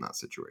miserable in that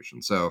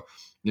situation. So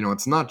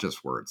it's not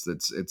just words.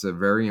 It's a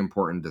very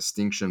important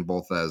distinction,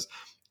 both as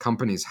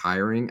companies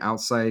hiring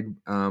outside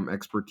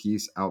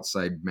expertise,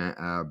 outside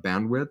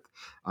bandwidth,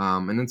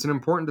 and it's an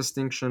important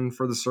distinction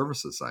for the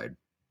services side.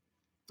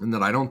 And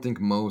that I don't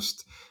think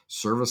most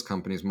service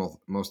companies,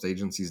 most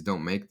agencies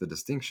don't make the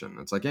distinction.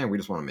 It's like, yeah, we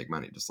just want to make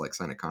money, just like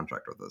sign a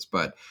contract with us.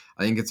 But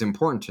I think it's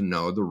important to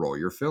know the role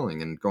you're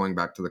filling. And going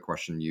back to the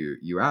question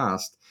you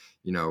asked,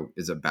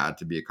 is it bad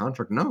to be a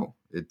contractor? No,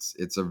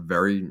 it's a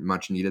very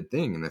much needed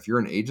thing. And if you're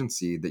an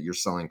agency that you're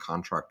selling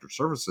contractor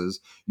services,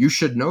 you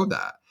should know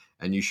that.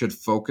 And you should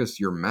focus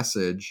your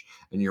message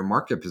and your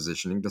market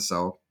positioning to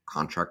sell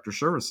contractor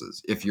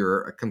services. If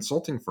you're a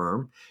consulting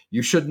firm,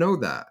 you should know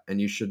that,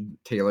 and you should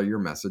tailor your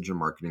message and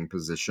marketing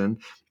position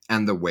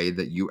and the way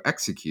that you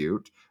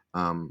execute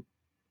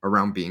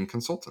around being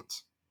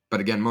consultants.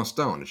 But again, most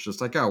don't. It's just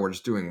like, oh, we're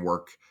just doing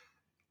work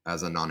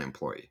as a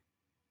non-employee.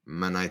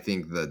 And I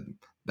think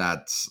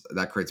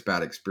that creates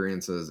bad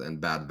experiences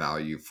and bad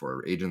value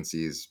for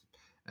agencies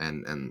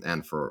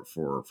and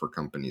for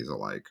companies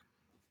alike.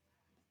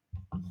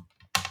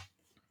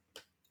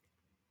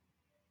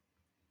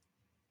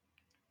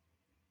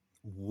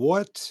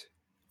 What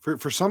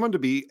for someone to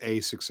be a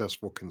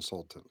successful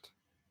consultant,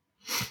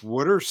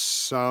 what are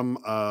some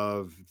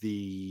of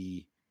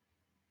the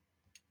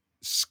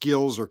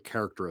skills or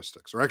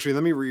characteristics? Or actually,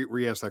 let me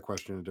re-ask that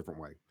question in a different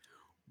way.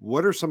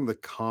 What are some of the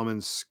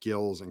common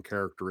skills and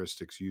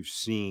characteristics you've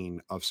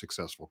seen of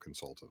successful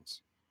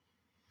consultants?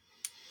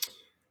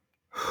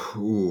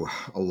 Ooh,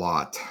 a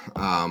lot.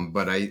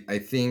 But I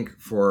think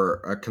for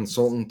a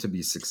consultant to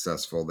be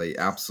successful, they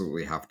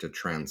absolutely have to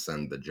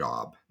transcend the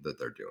job that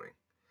they're doing.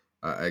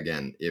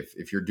 Again,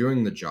 if you're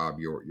doing the job,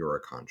 you're a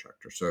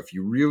contractor. So if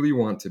you really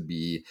want to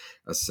be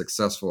a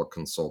successful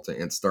consultant,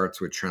 it starts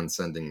with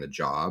transcending the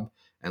job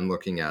and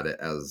looking at it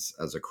as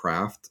a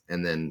craft,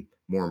 and then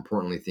more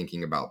importantly,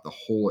 thinking about the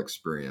whole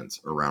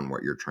experience around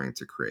what you're trying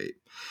to create.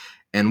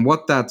 And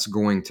what that's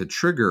going to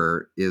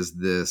trigger is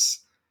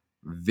this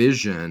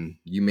vision.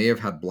 You may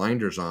have had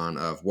blinders on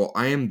of, well,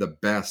 I am the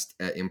best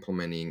at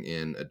implementing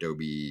in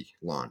Adobe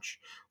Launch,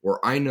 or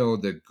I know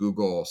the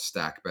Google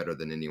stack better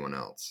than anyone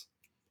else.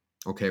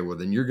 Okay, well,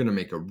 then you're going to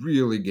make a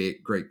really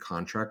great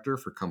contractor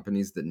for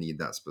companies that need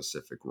that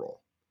specific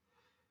role.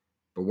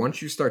 But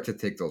once you start to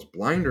take those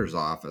blinders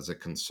off as a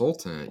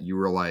consultant, you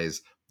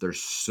realize there's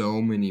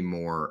so many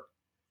more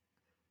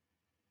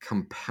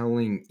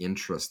compelling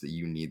interests that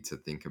you need to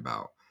think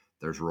about.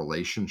 There's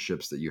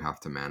relationships that you have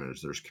to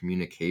manage. There's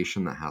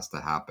communication that has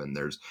to happen.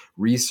 There's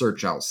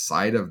research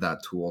outside of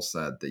that tool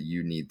set that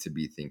you need to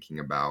be thinking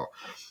about.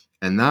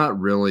 And that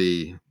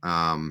really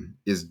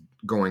is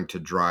going to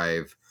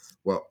drive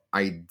what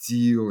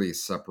ideally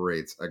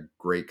separates a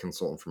great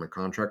consultant from a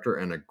contractor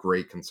and a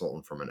great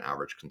consultant from an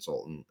average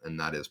consultant, and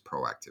that is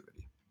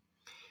proactivity.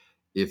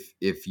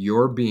 If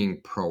you're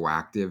being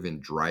proactive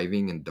in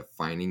driving and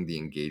defining the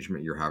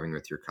engagement you're having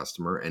with your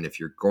customer, and if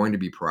you're going to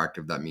be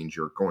proactive, that means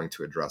you're going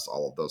to address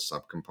all of those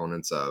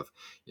subcomponents of,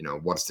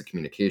 what's the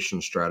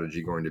communication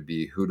strategy going to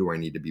be, who do I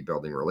need to be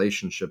building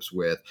relationships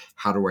with,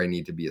 how do I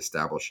need to be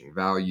establishing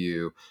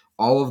value.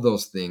 All of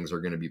those things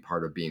are going to be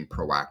part of being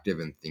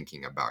proactive and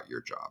thinking about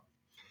your job.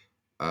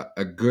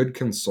 A good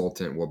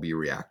consultant will be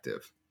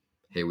reactive.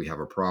 Hey, we have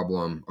a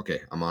problem.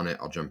 Okay, I'm on it.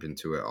 I'll jump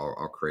into it.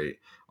 I'll create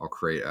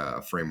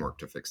a framework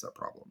to fix that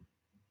problem.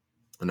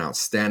 An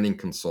outstanding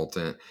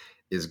consultant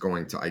is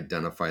going to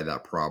identify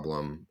that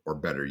problem, or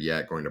better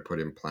yet, going to put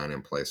in plan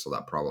in place so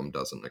that problem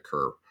doesn't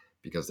occur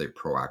because they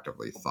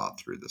proactively thought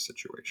through the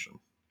situation.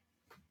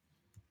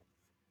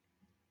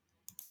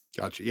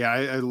 Gotcha. Yeah,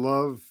 I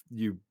love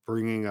you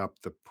bringing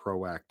up the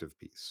proactive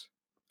piece.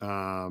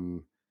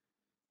 Um,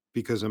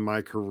 because in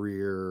my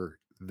career,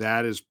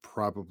 that is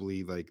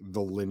probably like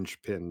the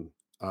linchpin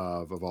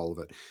of all of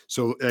it.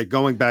 So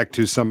going back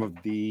to some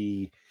of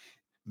the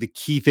the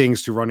key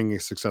things to running a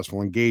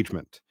successful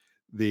engagement,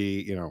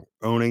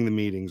 owning the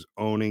meetings,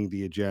 owning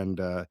the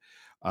agenda,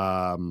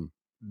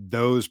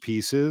 those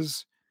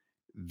pieces,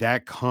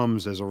 that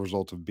comes as a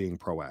result of being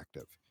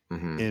proactive.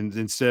 Hmm. And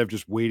instead of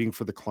just waiting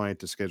for the client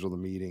to schedule the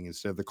meeting,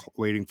 instead of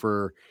waiting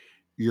for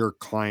your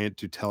client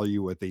to tell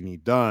you what they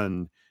need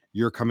done,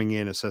 you're coming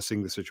in,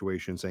 assessing the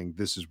situation, saying,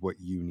 this is what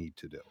you need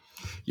to do.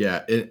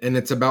 Yeah, and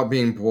it's about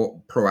being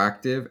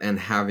proactive and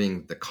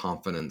having the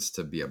confidence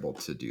to be able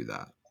to do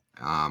that,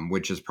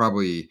 which is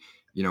probably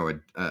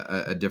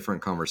a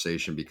different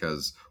conversation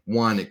because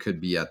one, it could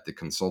be at the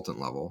consultant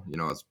level.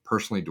 As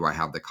personally, do I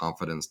have the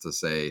confidence to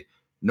say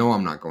no,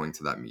 I'm not going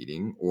to that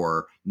meeting,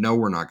 or no,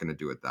 we're not going to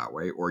do it that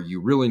way, or you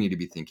really need to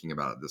be thinking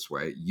about it this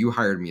way. You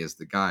hired me as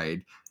the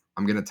guide.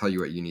 I'm going to tell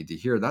you what you need to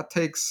hear. That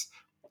takes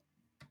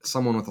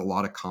someone with a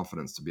lot of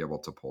confidence to be able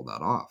to pull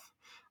that off.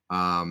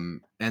 And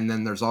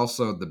then there's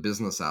also the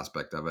business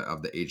aspect of it,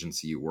 of the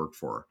agency you work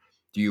for.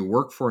 Do you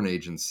work for an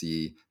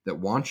agency that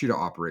wants you to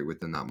operate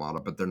within that model,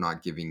 but they're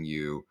not giving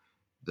you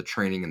the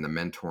training and the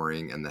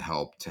mentoring and the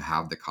help to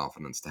have the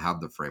confidence, to have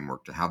the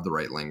framework, to have the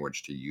right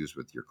language to use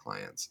with your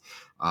clients?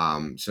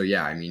 So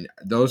yeah, I mean,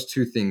 those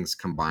two things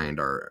combined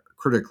are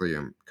critically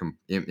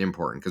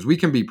important, because we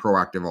can be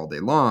proactive all day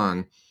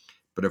long,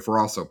 but if we're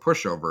also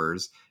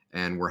pushovers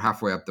and we're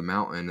halfway up the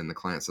mountain and the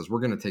client says, we're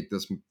going to take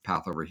this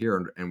path over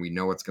here, and we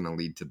know it's going to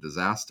lead to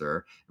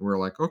disaster, and we're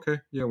like, okay,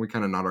 yeah, we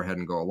kind of nod our head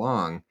and go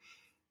along,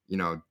 you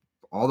know,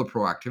 all the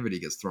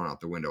proactivity gets thrown out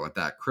the window. At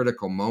that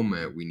critical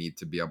moment, we need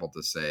to be able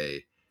to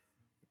say,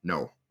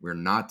 no, we're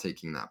not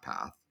taking that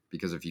path.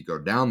 Because if you go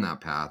down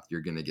that path,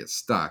 you're going to get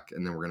stuck,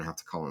 and then we're going to have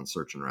to call in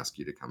search and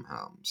rescue to come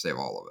home, save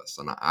all of us.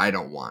 And I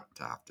don't want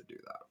to have to do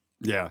that.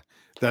 Yeah,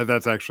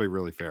 that's actually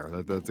really fair.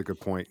 That's a good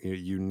point.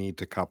 You need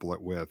to couple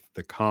it with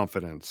the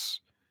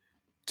confidence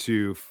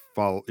to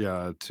follow,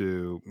 yeah,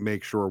 to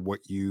make sure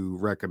what you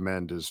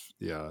recommend is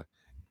the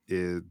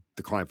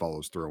client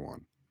follows through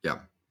on. Yeah.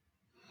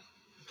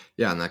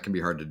 Yeah, and that can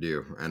be hard to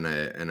do. And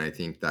I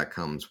think that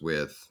comes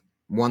with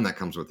one, that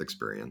comes with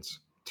experience.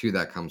 Two,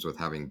 that comes with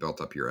having built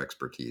up your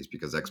expertise,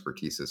 because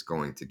expertise is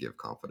going to give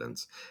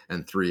confidence.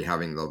 And three,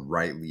 having the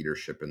right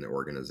leadership in the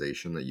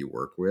organization that you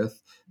work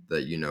with,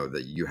 that you know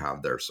that you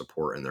have their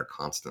support and they're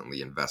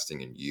constantly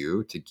investing in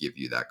you to give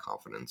you that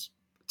confidence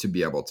to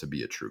be able to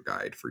be a true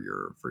guide for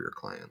your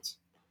clients.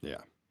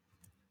 Yeah,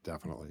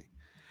 definitely.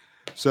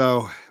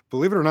 So,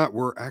 believe it or not,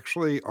 we're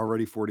actually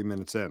already 40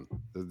 minutes in.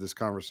 This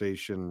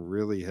conversation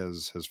really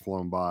has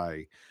flown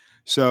by.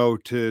 So,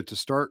 to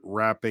start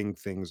wrapping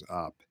things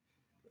up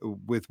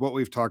with what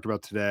we've talked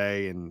about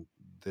today and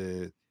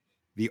the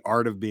the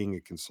art of being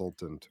a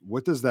consultant,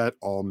 what does that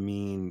all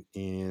mean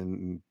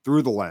in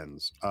through the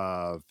lens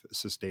of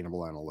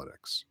sustainable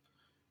analytics?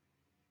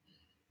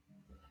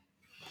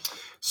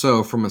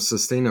 So from a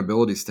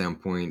sustainability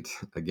standpoint,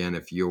 again,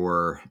 if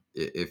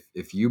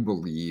you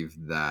believe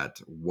that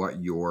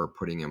what you're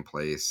putting in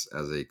place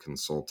as a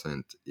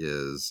consultant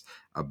is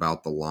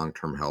about the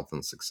long-term health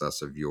and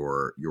success of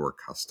your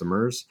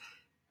customers,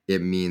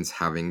 it means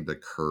having the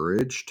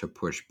courage to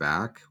push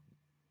back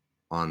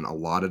on a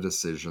lot of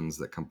decisions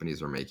that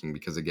companies are making,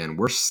 because again,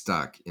 we're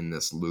stuck in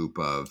this loop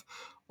of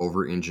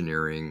over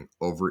engineering,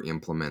 over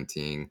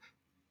implementing,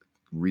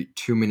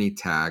 too many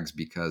tags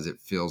because it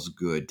feels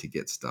good to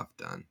get stuff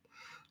done.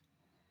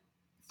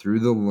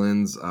 Through the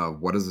lens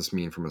of what does this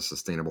mean from a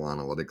sustainable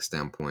analytics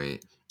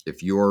standpoint,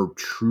 if you're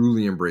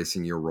truly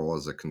embracing your role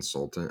as a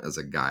consultant, as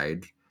a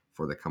guide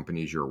for the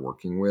companies you're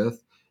working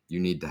with, you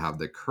need to have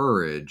the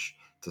courage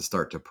to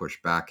start to push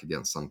back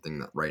against something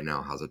that right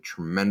now has a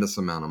tremendous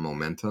amount of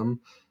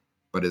momentum,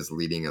 but is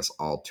leading us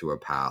all to a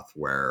path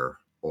where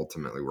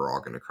ultimately we're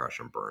all going to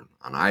crash and burn.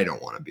 And I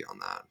don't want to be on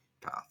that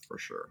path for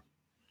sure.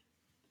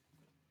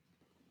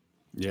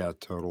 Yeah,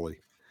 totally.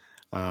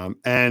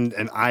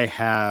 And I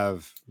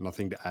have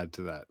nothing to add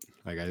to that.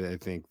 Like I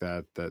think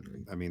that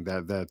I mean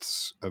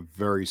that's a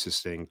very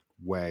succinct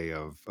way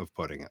of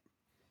putting it.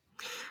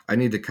 I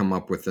need to come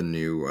up with a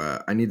new.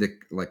 I need to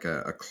like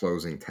a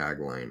closing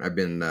tagline. I've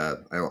been.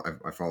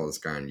 I follow this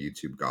guy on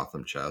YouTube,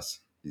 Gotham Chess.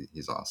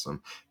 He's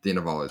awesome. At the end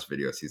of all his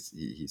videos,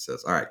 he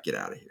says, "All right, get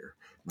out of here."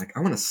 I'm like, I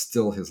want to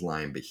steal his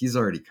line, but he's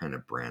already kind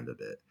of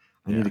branded it.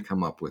 I need Yeah. to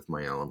come up with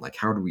my own. Like,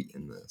 how do we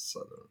end this?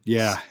 So,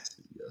 Yeah.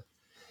 yeah.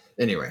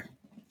 Anyway,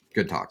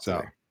 good talk today.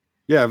 So,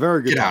 yeah,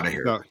 very good Get out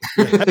talk. of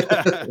here.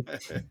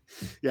 So, yeah,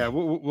 yeah,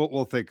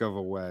 we'll think of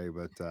a way,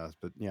 but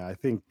yeah, I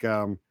think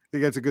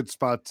that's a good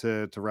spot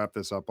to wrap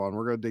this up on.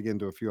 We're going to dig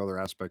into a few other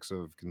aspects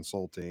of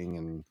consulting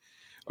and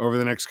over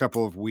the next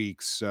couple of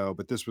weeks. So,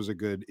 but this was a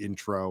good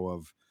intro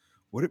of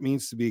what it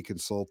means to be a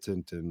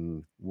consultant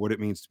and what it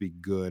means to be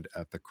good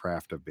at the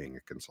craft of being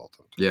a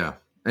consultant. Yeah,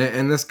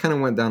 and this kind of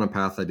went down a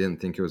path I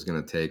didn't think it was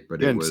going to take, but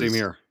Yeah, and same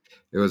here.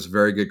 it was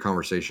very good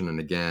conversation. And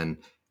again,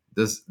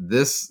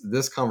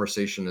 this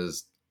conversation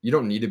is, you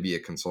don't need to be a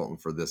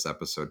consultant for this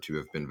episode to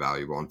have been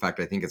valuable. In fact,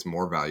 I think it's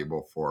more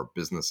valuable for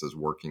businesses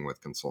working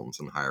with consultants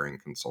and hiring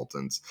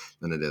consultants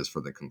than it is for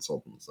the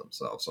consultants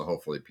themselves. So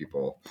hopefully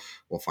people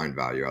will find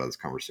value out of this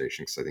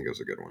conversation, because I think it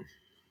was a good one.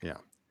 Yeah.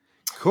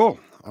 Cool.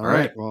 All All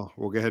right. right. Well,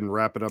 we'll go ahead and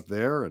wrap it up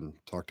there and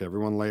talk to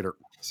everyone later.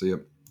 See ya.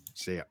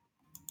 See ya.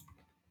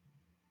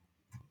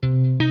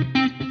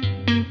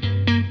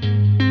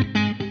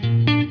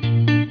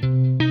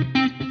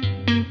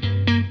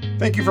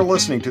 Thank you for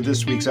listening to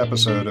this week's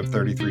episode of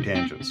 33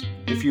 Tangents.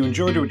 If you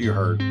enjoyed what you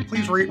heard,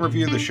 please rate and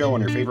review the show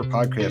on your favorite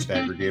podcast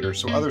aggregator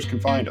so others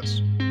can find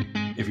us.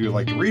 If you would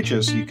like to reach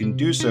us, you can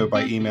do so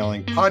by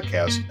emailing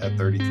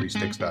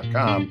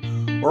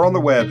podcast@33sticks.com or on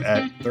the web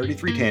at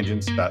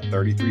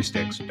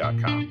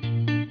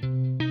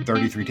 33tangents.33sticks.com.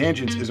 33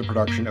 Tangents is a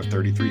production of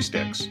 33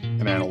 Sticks,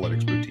 an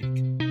analytics boutique.